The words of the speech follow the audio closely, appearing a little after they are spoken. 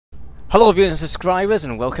Hello viewers and subscribers,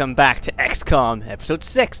 and welcome back to XCOM episode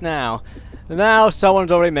 6 now. Now,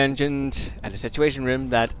 someone's already mentioned at the Situation Room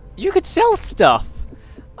that you could sell stuff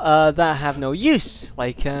that have no use,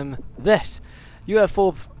 like this. You have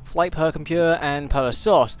full flight power computer and power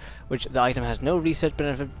source, which the item has no research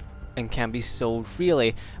benefit and can be sold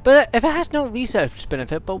freely. But if it has no research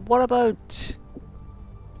benefit, but what about,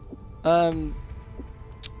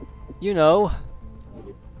 you know,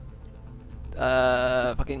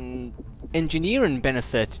 fucking engineering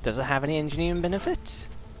benefits? Does it have any engineering benefits?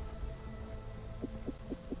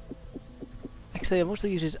 Actually, it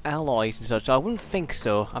mostly uses alloys and such, so I wouldn't think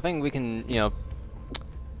so. I think we can, you know,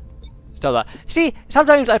 stop that. See,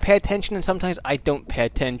 sometimes I pay attention and sometimes I don't pay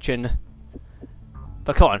attention.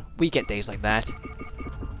 But come on, we get days like that.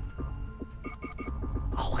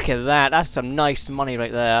 Oh, look at that. That's some nice money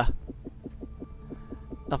right there.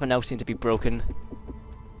 Nothing else seems to be broken.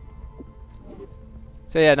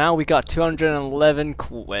 So yeah, now we got 211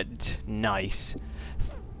 quid. Nice.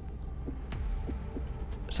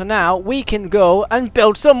 So now we can go and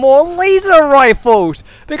build some more laser rifles!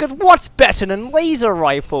 Because what's better than laser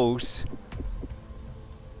rifles?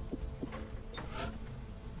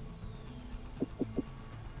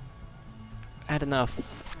 Add enough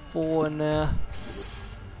 4 in there.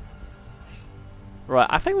 Right,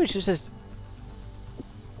 I think we should just...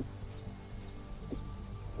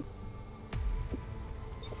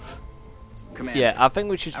 Commander, yeah, I think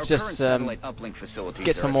we should just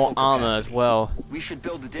get some more armor as well. We should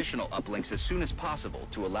build additional uplinks as soon as possible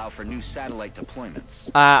to allow for new satellite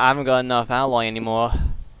deployments. I haven't got enough alloy anymore.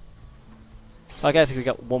 So I guess we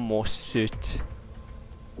got one more suit.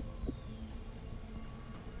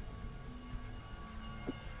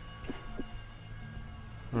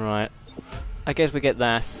 Right. I guess we get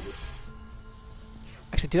that.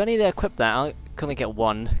 Actually, do I need to equip that? I can only get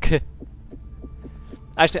one.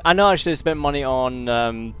 Actually, I know I should have spent money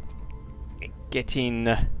on getting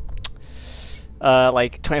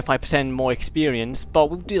like 25% more experience, but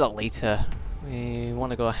we'll do that later. We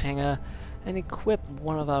want to go hangar and equip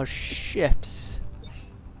one of our ships.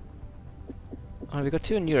 Oh, we got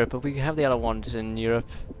 2 in Europe, but we have the other ones in Europe.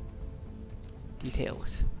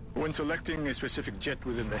 Details. When selecting a specific jet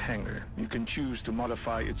within the hangar, you can choose to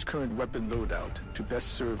modify its current weapon loadout to best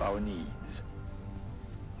serve our needs.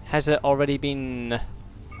 Has it already been...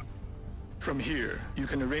 From here, you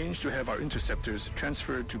can arrange to have our interceptors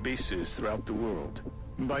transferred to bases throughout the world.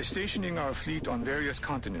 By stationing our fleet on various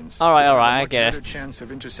continents, alright, we have a I much get better it. chance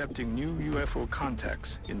of intercepting new UFO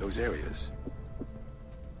contacts in those areas.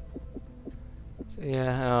 So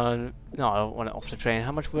yeah, no, I don't want it off the train.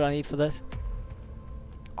 How much would I need for this?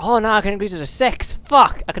 Oh, now I can increase it to 6!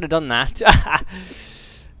 Fuck! I could have done that.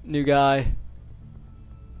 New guy.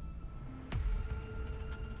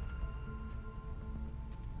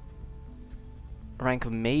 Rank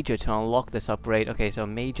of Major to unlock this upgrade. Okay, so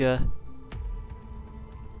Major,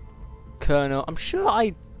 Colonel. I'm sure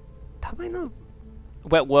I have I not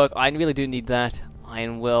wet work. I really do need that.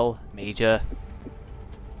 Iron Will, Major.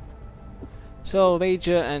 So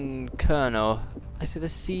Major and Colonel. I said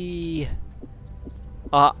let's see.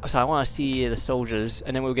 So I want to see the soldiers,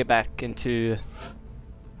 and then we'll get back into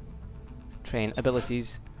train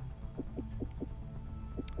abilities.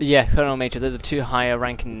 Yeah, Colonel, Major. They're the 2 higher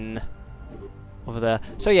ranking over there.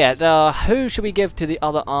 So yeah, who should we give to the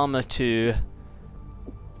other armor to?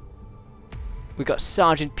 We got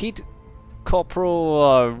Sergeant Pete,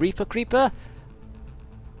 Corporal Reaper Creeper,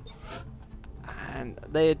 and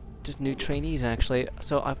they're just new trainees actually.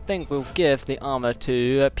 So I think we'll give the armor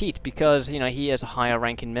to Pete because you know he is a higher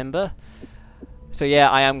ranking member. So yeah,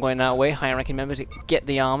 I am going that way, higher ranking member to get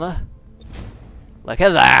the armor. Look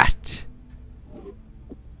at that!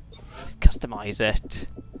 Let's customize it.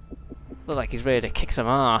 Looks like he's ready to kick some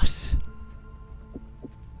ass.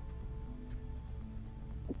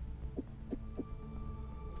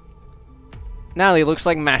 Now he looks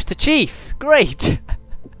like Master Chief! Great!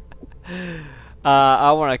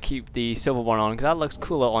 I want to keep the silver one on because that looks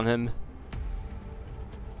cooler on him.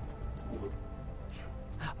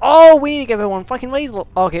 Oh, we need to give him one fucking laser.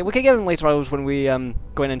 Okay, we can give him laser arrows when we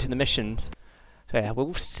going into the missions. So yeah,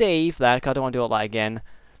 we'll save that because I don't want to do all that again.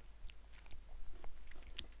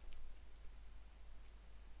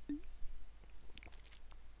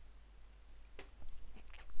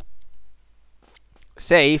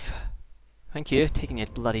 Save. Thank you. Taking your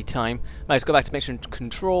bloody time. Right, let's go back to mission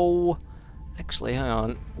control. Actually, hang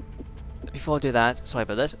on. Before I do that, sorry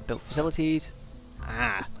about this. Built facilities.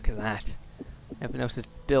 Ah, look at that. Everything else is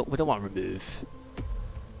built. We don't want to remove.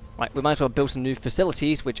 Right, we might as well build some new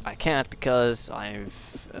facilities, which I can't because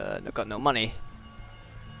I've got no money.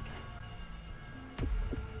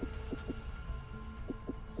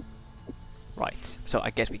 Right, so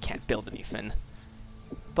I guess we can't build anything.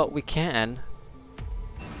 But we can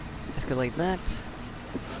escalate that.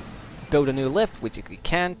 Build a new lift, which we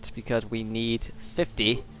can't because we need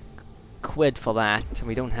 50 quid for that, and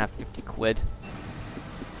we don't have 50 quid.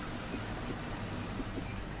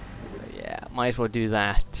 Yeah, might as well do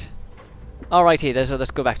that. Alrighty, so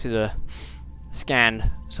let's go back to the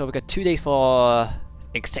scan. So we got 2 days for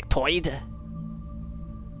insectoid.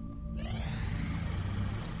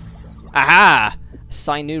 Aha!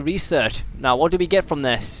 Assign new research. Now, what do we get from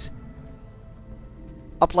this?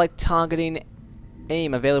 Uplight targeting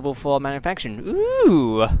aim available for manufacturing.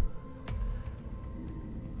 Ooh!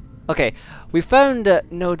 Okay, we found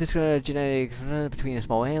no discriminatory genetic between the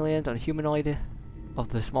small aliens and humanoid of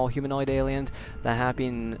the small humanoid aliens that have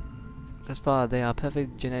been thus far. They are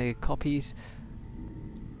perfect genetic copies.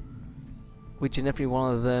 Which in every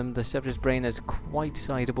one of them, the subject's brain is quite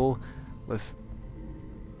sizable, with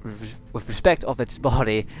respect of its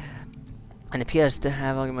body, and appears to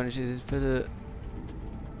have arguments for the.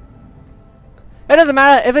 It doesn't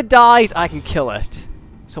matter if it dies, I can kill it.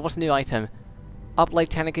 So what's the new item? Uplight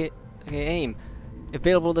targeting aim.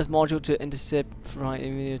 Available this module to intercept right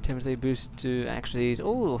attempts they boost to actually.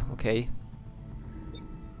 Oh, okay.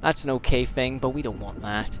 That's an okay thing, but we don't want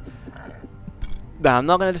that. Nah, I'm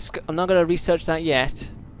not gonna research that yet.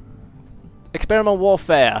 Experimental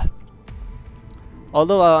warfare.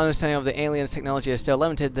 Although our understanding of the aliens' technology is still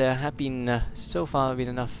limited, there have been so far been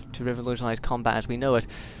enough to revolutionize combat as we know it.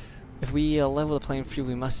 If we level the playing field,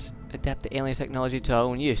 we must adapt the alien technology to our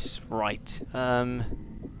own use. Right. Heavy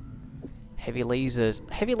lasers.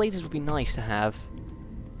 Heavy lasers would be nice to have.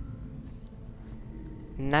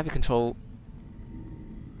 Navi control.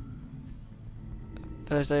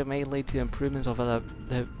 First, they may lead to improvements of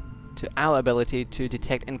to our ability to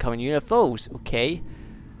detect incoming UFOs. Okay.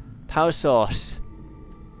 Power source.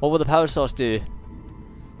 What will the power source do?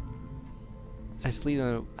 As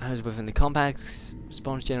leader has within the compact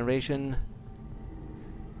response generation.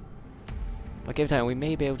 By given time, we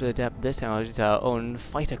may be able to adapt this technology to our own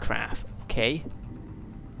fighter craft. Okay.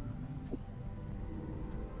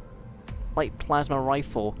 Light plasma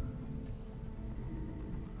rifle.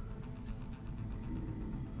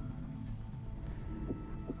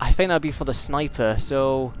 I think that'll be for the sniper.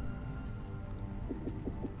 So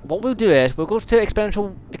what we'll do is we'll go to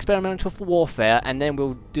experimental warfare, and then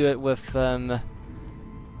we'll do it with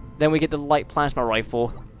then we get the light plasma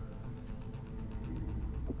rifle.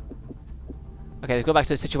 Okay, let's go back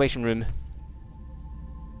to the situation room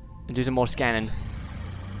and do some more scanning.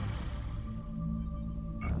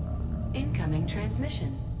 Incoming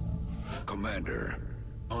transmission. Commander,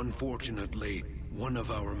 unfortunately, one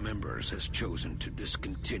of our members has chosen to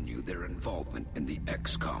discontinue their involvement in the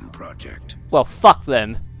XCOM project. Well, fuck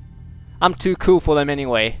them. I'm too cool for them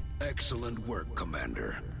anyway. Excellent work,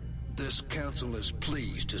 Commander. This council is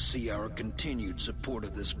pleased to see our continued support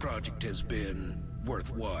of this project has been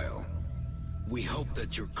worthwhile. We hope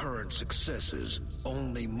that your current successes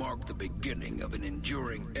only mark the beginning of an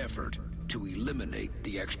enduring effort to eliminate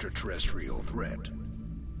the extraterrestrial threat.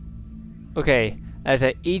 Okay, as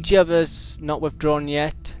Egypt is not withdrawn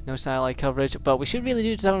yet, no satellite coverage, but we should really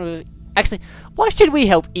do something. Actually, why should we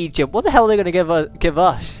help Egypt? What the hell are they going to give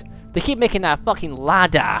us? They keep making that fucking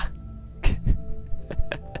ladder.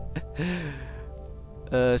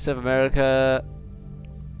 South America.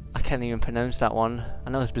 I can't even pronounce that one. I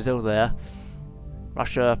know there's Brazil there.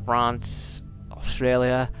 Russia, France,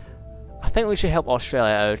 Australia. I think we should help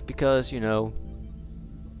Australia out because, you know,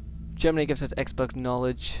 Germany gives us expert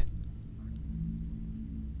knowledge.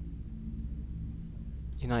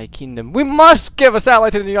 United Kingdom. We must give a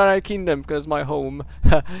satellite to the United Kingdom because my home.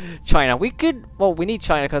 China. We could. Well, we need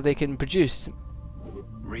China because they can produce.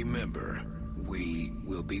 Remember, we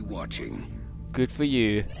will be watching. Good for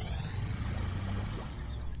you.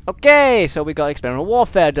 Okay, so we got experimental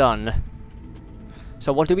warfare done.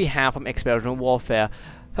 So what do we have from experimental warfare?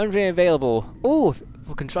 Foundry available. Ooh,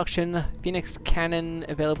 for construction. Phoenix cannon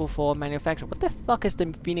available for manufacture. What the fuck is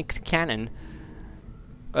the Phoenix cannon?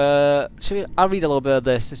 I'll read a little bit of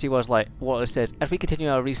this to see what it's like. What it says. As we continue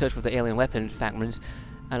our research with the alien weapon fragments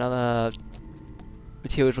and other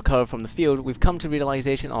materials recovered from the field, we've come to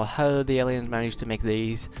realization of how the aliens managed to make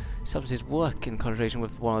these substances work in concentration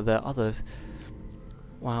with one of the others.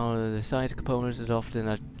 While the size of components is often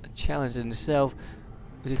a challenge in itself,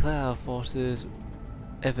 we declare our forces'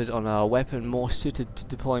 efforts on our weapon more suited to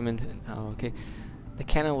deployment. Oh, okay. The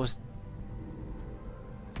cannon was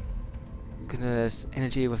there's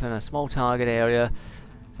energy within a small target area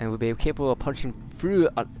and will be capable of punching through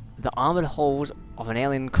the armored hulls of an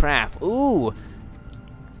alien craft. Ooh!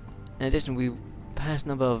 In addition, we passed a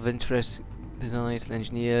number of interests Designers,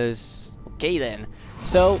 engineers. Okay then.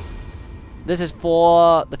 So this is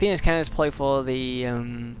for the Phoenix cannons. Play for the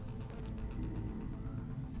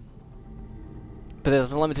but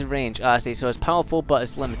there's a limited range. Ah, I see. So it's powerful, but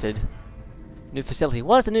it's limited. New facility.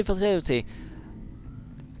 What is the new facility?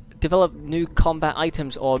 Develop new combat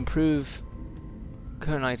items or improve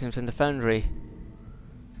current items in the foundry.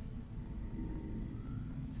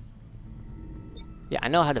 Yeah, I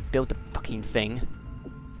know how to build the fucking thing.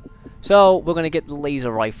 So we're gonna get the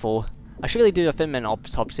laser rifle. I should really do a Finman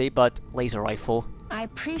autopsy, but laser rifle. I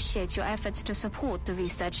appreciate your efforts to support the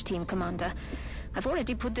research team, Commander. I've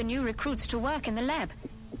already put the new recruits to work in the lab.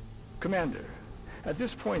 Commander, at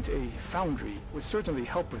this point, a foundry would certainly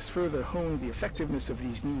help us further hone the effectiveness of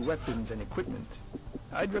these new weapons and equipment.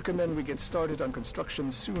 I'd recommend we get started on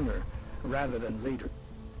construction sooner, rather than later.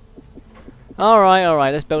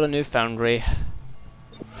 Alright, let's build a new foundry.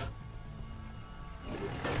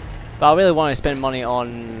 But I really want to spend money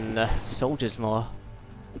on soldiers more.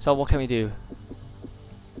 So what can we do?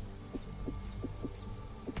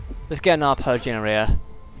 Let's get an power generator.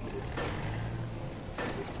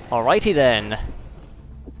 Alrighty then.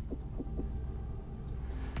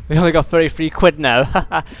 We only got 33 quid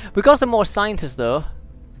now. We got some more scientists though,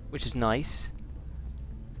 which is nice.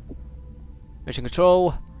 Mission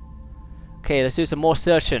control. Okay, let's do some more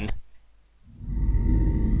searching.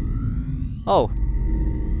 Oh.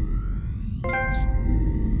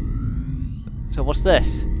 So what's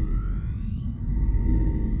this?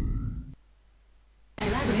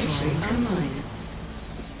 Laboratory online.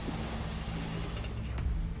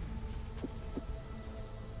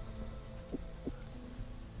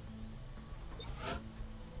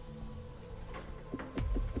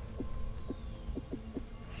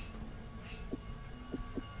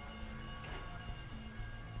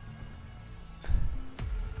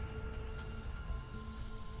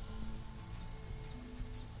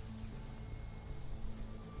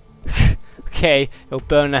 Okay, it'll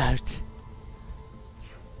burn out.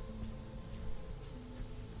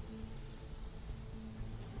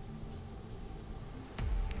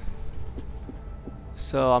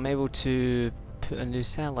 So I'm able to put a new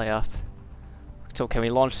satellite up. So can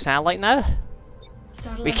we launch a satellite now?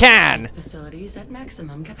 Satellite We can! Facilities at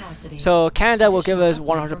maximum capacity. So Canada will give us Additional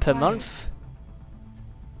 100 per required. month.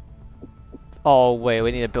 Oh wait,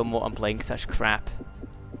 we need to build more uplinks, that's crap.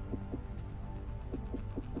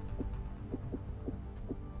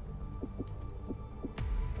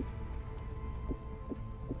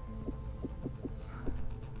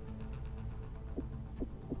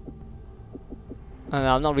 Oh,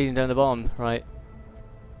 no, I'm not reading down the bottom, right.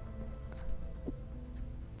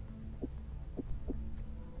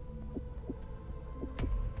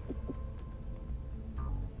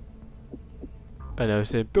 I know,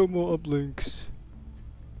 said build more uplinks.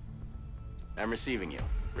 I'm receiving you.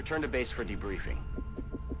 Return to base for debriefing.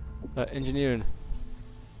 Engineering.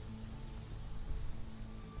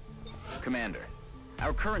 Commander,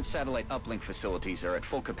 our current satellite uplink facilities are at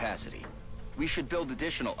full capacity. We should build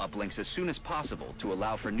additional uplinks as soon as possible to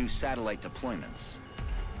allow for new satellite deployments.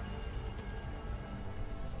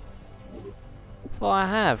 Well, I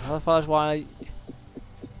have. Otherwise, why?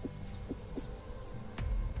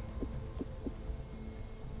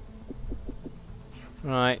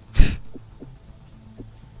 Right.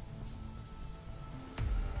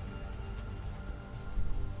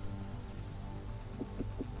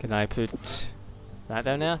 Can I put that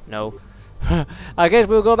down there? No. I guess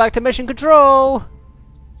we'll go back to mission control.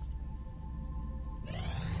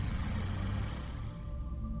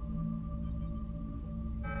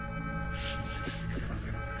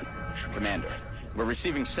 Commander, we're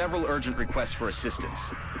receiving several urgent requests for assistance.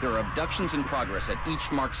 There are abductions in progress at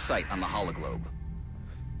each marked site on the hologlobe.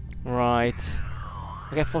 Right.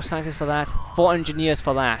 I get 4 scientists for that. 4 engineers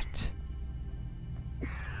for that.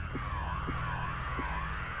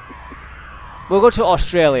 We'll go to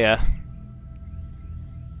Australia.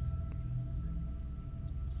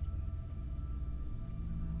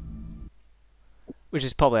 Which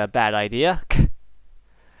is probably a bad idea.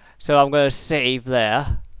 So I'm going to save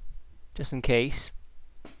there. Just in case.